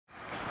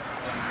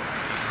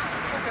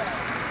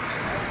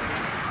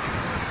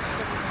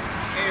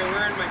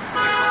we're in my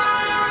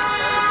costume.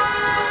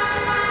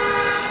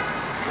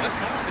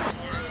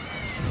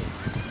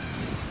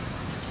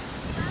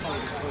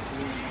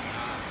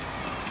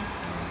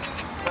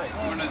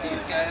 One of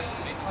these guys?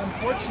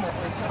 Unfortunately,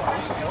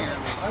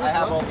 I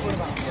have all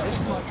these.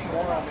 this much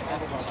more on the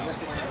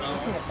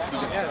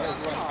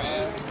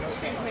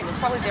It's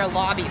probably their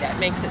lobby that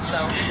makes it so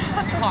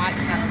hot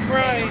and has to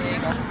stay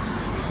illegal.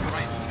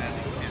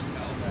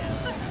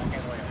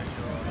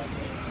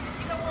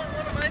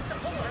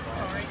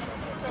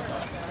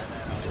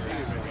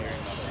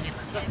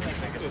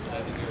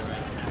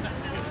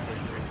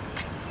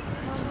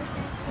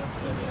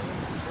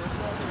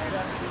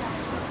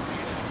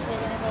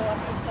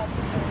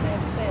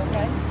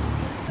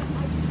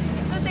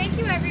 So thank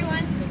you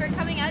everyone for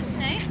coming out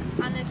tonight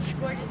on this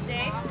gorgeous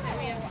day that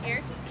we have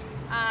here.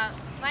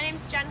 My name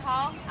is Jen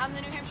Hall. I'm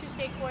the New Hampshire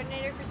State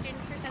Coordinator for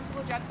Students for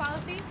Sensible Drug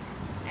Policy,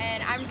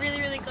 and I'm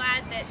really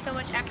glad that so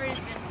much effort has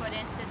been put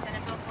into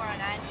Senate Bill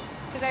 409,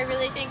 because I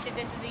really think that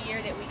this is a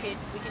year that we could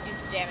do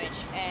some damage.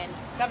 And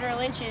Governor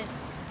Lynch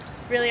is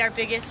really our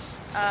biggest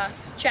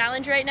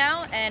challenge right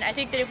now, and I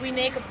think that if we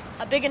make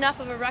a big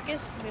enough of a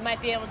ruckus, we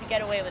might be able to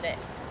get away with it.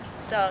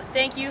 So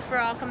thank you for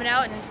all coming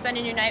out and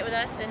spending your night with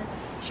us and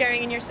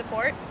sharing in your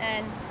support,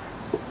 and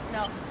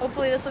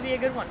hopefully this will be a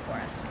good one for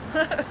us.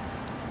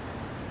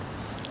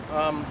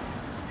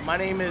 My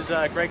name is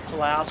Greg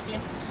Kalowski,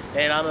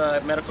 and I'm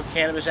a medical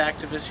cannabis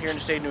activist here in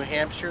the state of New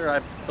Hampshire. I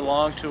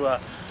belong to a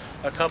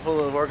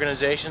couple of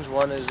organizations.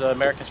 One is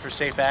Americans for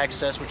Safe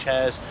Access, which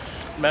has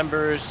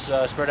members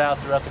spread out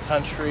throughout the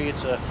country.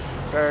 It's a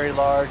very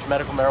large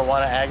medical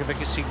marijuana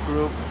advocacy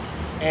group,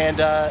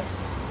 and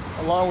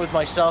along with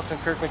myself and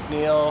Kirk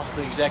McNeil,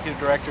 the executive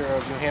director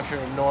of New Hampshire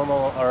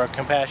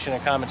Compassion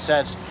and Common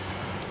Sense,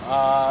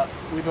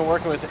 we've been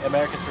working with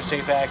Americans for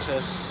Safe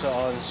Access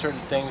on certain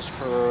things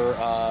for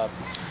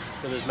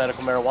this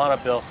medical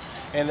marijuana bill.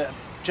 And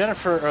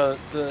Jennifer,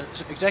 the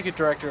executive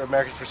director of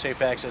Americans for Safe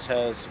Access,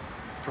 has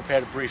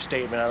prepared a brief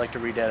statement. I'd like to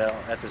read that out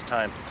at this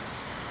time.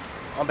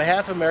 On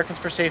behalf of Americans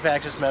for Safe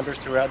Access members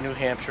throughout New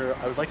Hampshire,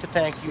 I would like to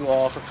thank you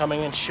all for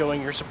coming and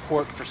showing your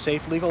support for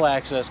safe legal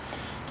access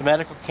to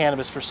medical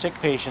cannabis for sick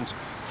patients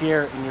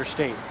here in your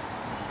state.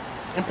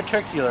 In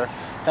particular,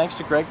 thanks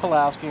to Greg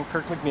Palowski and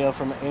Kirk McNeil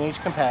from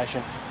NH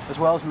Compassion, as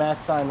well as Matt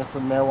Simon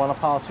from the Marijuana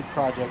Policy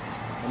Project,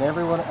 and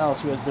everyone else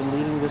who has been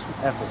leading this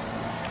effort.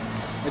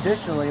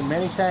 Additionally,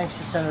 many thanks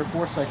to Senator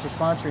Forsythe for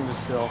sponsoring this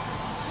bill.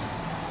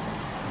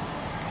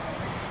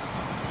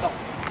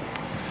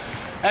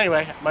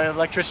 Anyway, my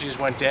electricity just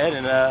went dead,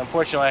 and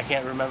unfortunately I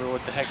can't remember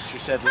what the heck she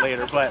said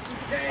later, but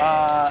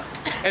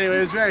anyway, it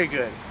was very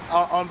good.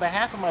 On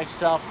behalf of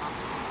myself,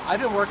 I've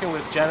been working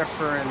with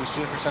Jennifer and the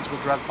Students for Sensible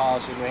Drug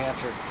Policy in New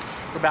Hampshire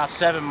for about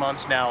 7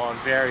 months now on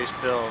various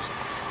bills,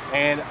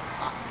 and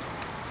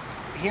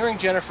hearing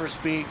Jennifer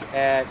speak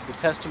at the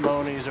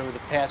testimonies over the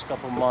past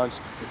couple months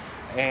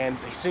and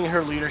seeing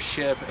her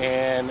leadership,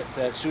 and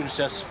that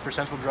Students for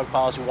Sensible Drug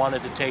Policy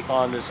wanted to take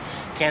on this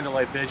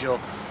candlelight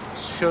vigil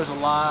shows a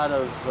lot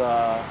of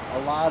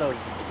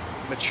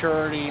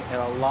maturity and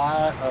a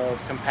lot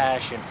of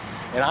compassion.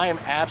 And I am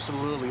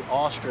absolutely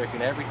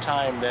awe-stricken every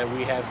time that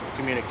we have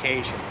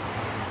communication.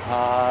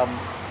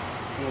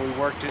 We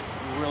worked it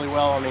really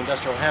well on the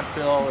industrial hemp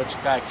bill, which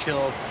got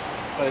killed.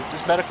 But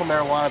this medical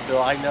marijuana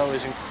bill, I know,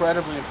 is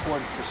incredibly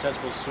important for Students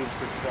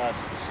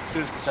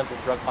for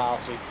Sensible Drug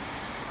Policy,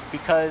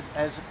 because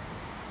as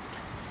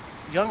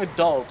young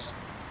adults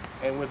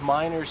and with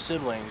minor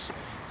siblings,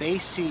 they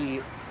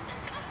see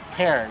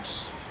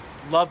parents,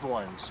 loved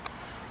ones,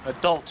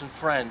 adults and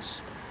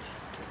friends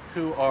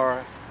who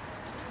are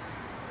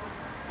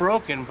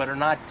broken but are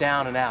not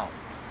down and out.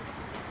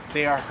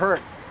 They are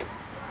hurt,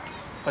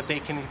 but they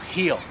can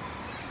heal.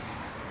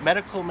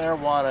 Medical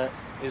marijuana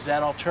is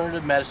that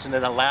alternative medicine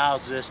that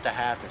allows this to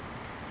happen.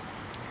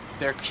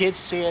 Their kids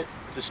see it,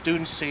 the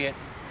students see it.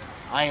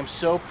 I am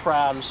so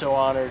proud and so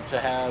honored to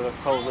have a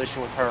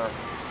coalition with her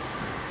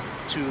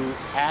to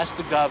ask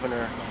the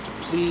governor to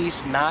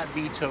please not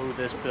veto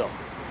this bill.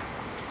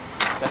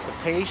 That the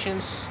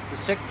patients, the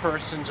sick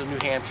persons of New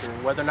Hampshire,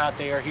 whether or not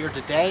they are here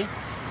today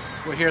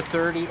or here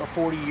 30 or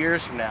 40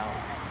 years from now,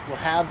 will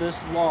have this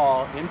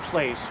law in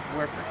place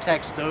where it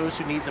protects those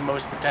who need the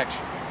most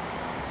protection.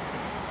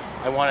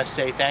 I want to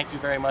say thank you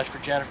very much for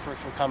Jennifer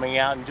for coming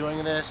out and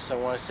doing this. I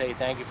want to say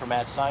thank you for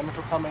Matt Simon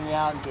for coming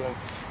out and doing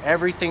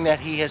everything that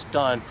he has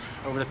done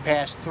over the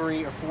past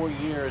 3 or 4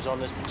 years on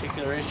this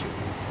particular issue.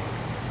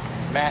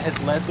 Matt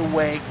has led the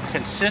way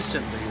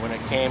consistently when it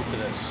came to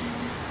this.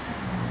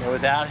 And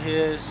without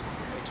his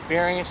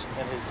experience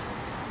and his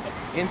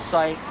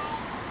insight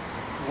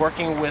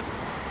working with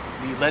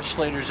the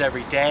legislators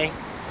every day,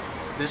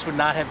 this would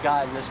not have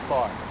gotten this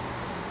far.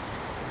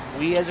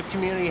 We as a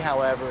community,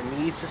 however,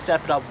 needs to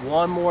step it up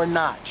one more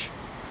notch.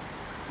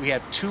 We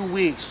have 2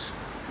 weeks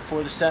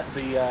before the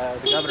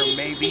governor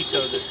may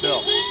veto this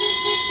bill.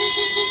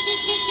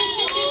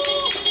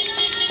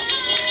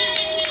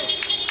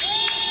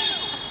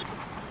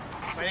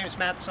 My name is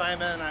Matt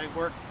Simon. I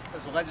work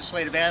as a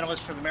legislative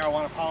analyst for the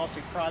Marijuana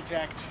Policy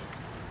Project.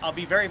 I'll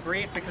be very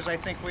brief because I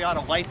think we ought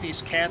to light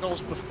these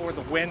candles before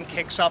the wind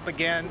kicks up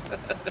again.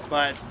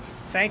 But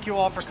thank you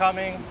all for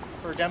coming,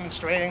 for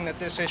demonstrating that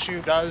this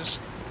issue does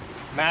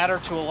matter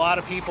to a lot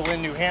of people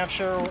in New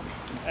Hampshire.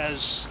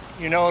 As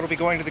you know, it'll be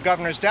going to the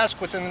governor's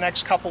desk within the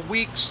next couple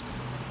weeks.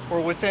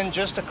 We're within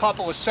just a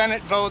couple of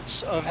Senate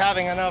votes of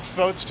having enough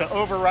votes to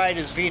override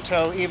his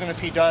veto, even if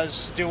he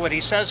does do what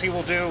he says he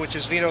will do, which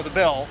is veto the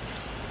bill.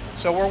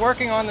 So we're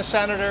working on the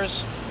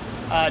senators.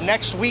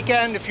 Next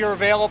weekend, if you're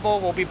available,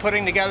 we'll be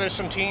putting together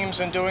some teams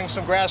and doing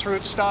some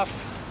grassroots stuff,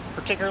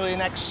 particularly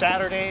next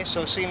Saturday.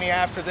 So see me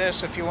after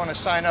this if you want to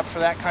sign up for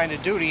that kind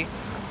of duty.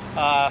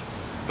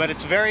 But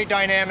it's very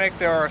dynamic.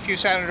 There are a few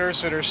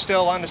senators that are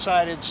still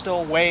undecided,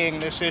 still weighing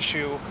this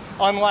issue,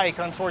 unlike,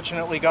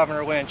 unfortunately,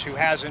 Governor Lynch, who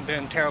hasn't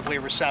been terribly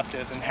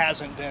receptive and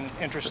hasn't been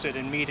interested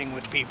in meeting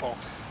with people.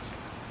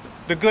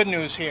 The good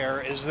news here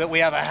is that we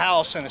have a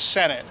House and a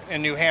Senate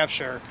in New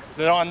Hampshire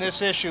that on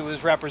this issue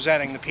is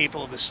representing the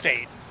people of the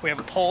state. We have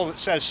a poll that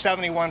says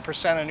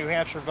 71% of New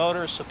Hampshire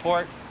voters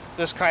support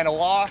this kind of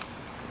law,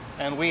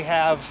 and we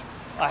have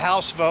a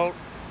House vote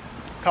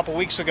a couple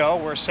weeks ago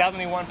where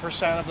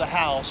 71% of the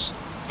House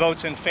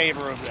votes in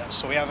favor of this.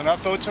 So we have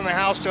enough votes in the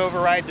House to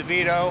override the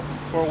veto.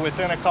 We're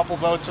within a couple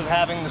votes of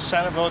having the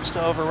Senate votes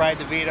to override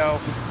the veto.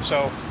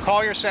 So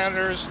call your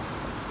senators,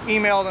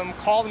 email them,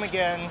 call them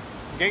again,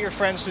 get your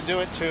friends to do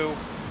it too.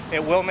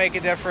 It will make a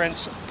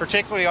difference,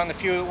 particularly on the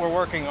few that we're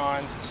working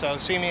on. So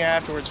see me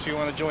afterwards if you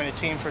want to join a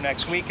team for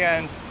next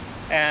weekend.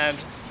 And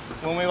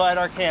when we light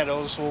our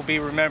candles, we'll be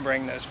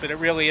remembering this, but it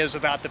really is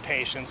about the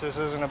patients. This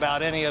isn't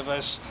about any of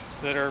us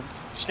that are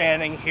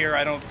standing here,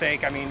 I don't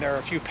think. I mean, there are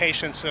a few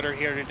patients that are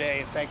here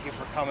today, and thank you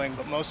for coming,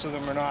 but most of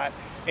them are not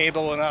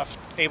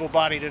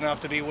able-bodied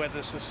enough to be with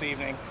us this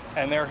evening,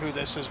 and they're who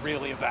this is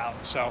really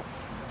about. So,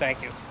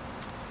 thank you.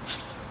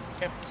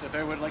 Okay, so if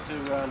everyone would like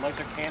to light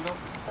their candle.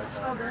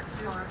 Oh,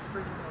 that's fine.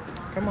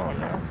 Come on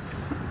now.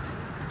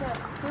 Yeah,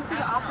 feel free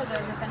to offer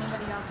those if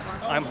anybody else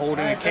wants. I'm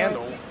holding a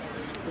candle.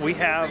 We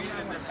have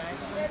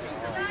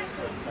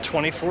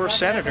 24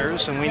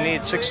 senators, and we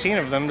need 16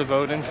 of them to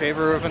vote in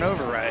favor of an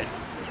override.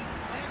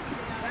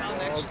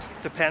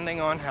 Depending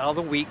on how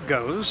the week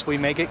goes, we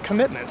may get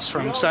commitments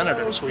from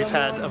senators. We've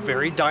had a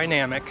very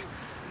dynamic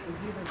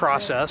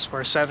process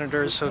where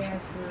senators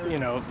have, you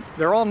know,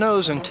 they're all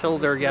no's until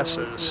they're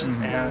yeses,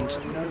 and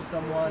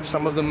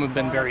some of them have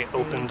been very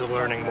open to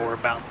learning more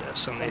about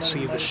this, and they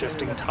see the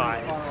shifting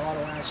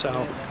tide.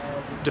 So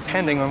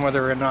depending on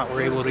whether or not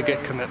we're able to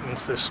get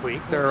commitments this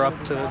week, there are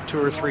up to 2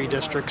 or 3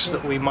 districts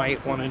that we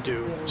might want to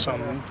do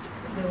some,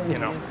 you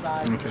know,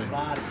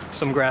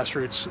 some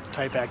grassroots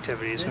type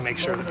activities to make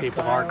sure that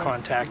people are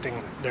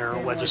contacting their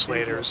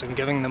legislators and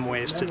giving them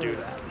ways to do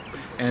that.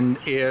 And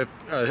if,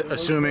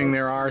 assuming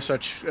there are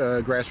such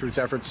grassroots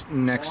efforts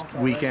next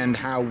weekend,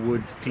 how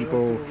would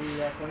people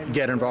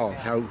get involved?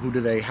 How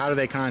do they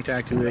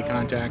contact? Who do they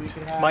contact?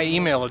 My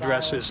email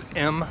address is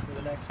M,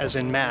 as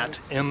in Matt,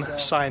 M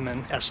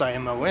Simon,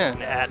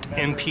 S-I-M-O-N, at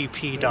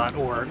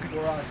npp.org,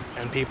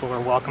 and people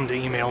are welcome to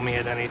email me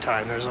at any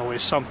time. There's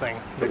always something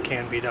that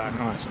can be done.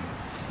 Awesome.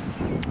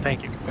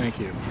 Thank you. Thank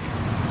you.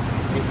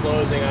 In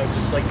closing, I would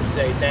just like to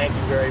say thank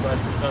you very much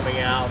for coming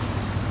out.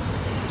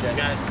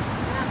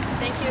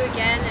 Thank you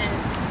again, and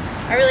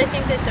I really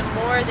think that the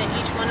more that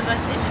each one of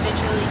us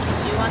individually can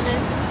do on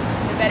this,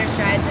 the better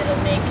strides it'll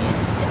make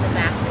in the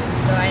masses.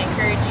 So I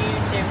encourage you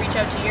to reach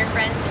out to your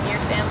friends and your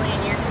family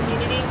and your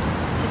community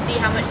to see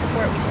how much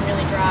support we can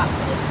really draw up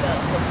for this bill,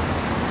 because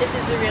this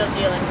is the real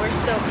deal, and we're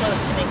so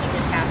close to making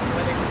this happen,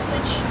 whether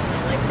Lynch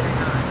likes it or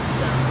not.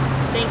 So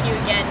thank you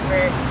again for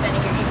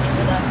spending your evening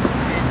with us.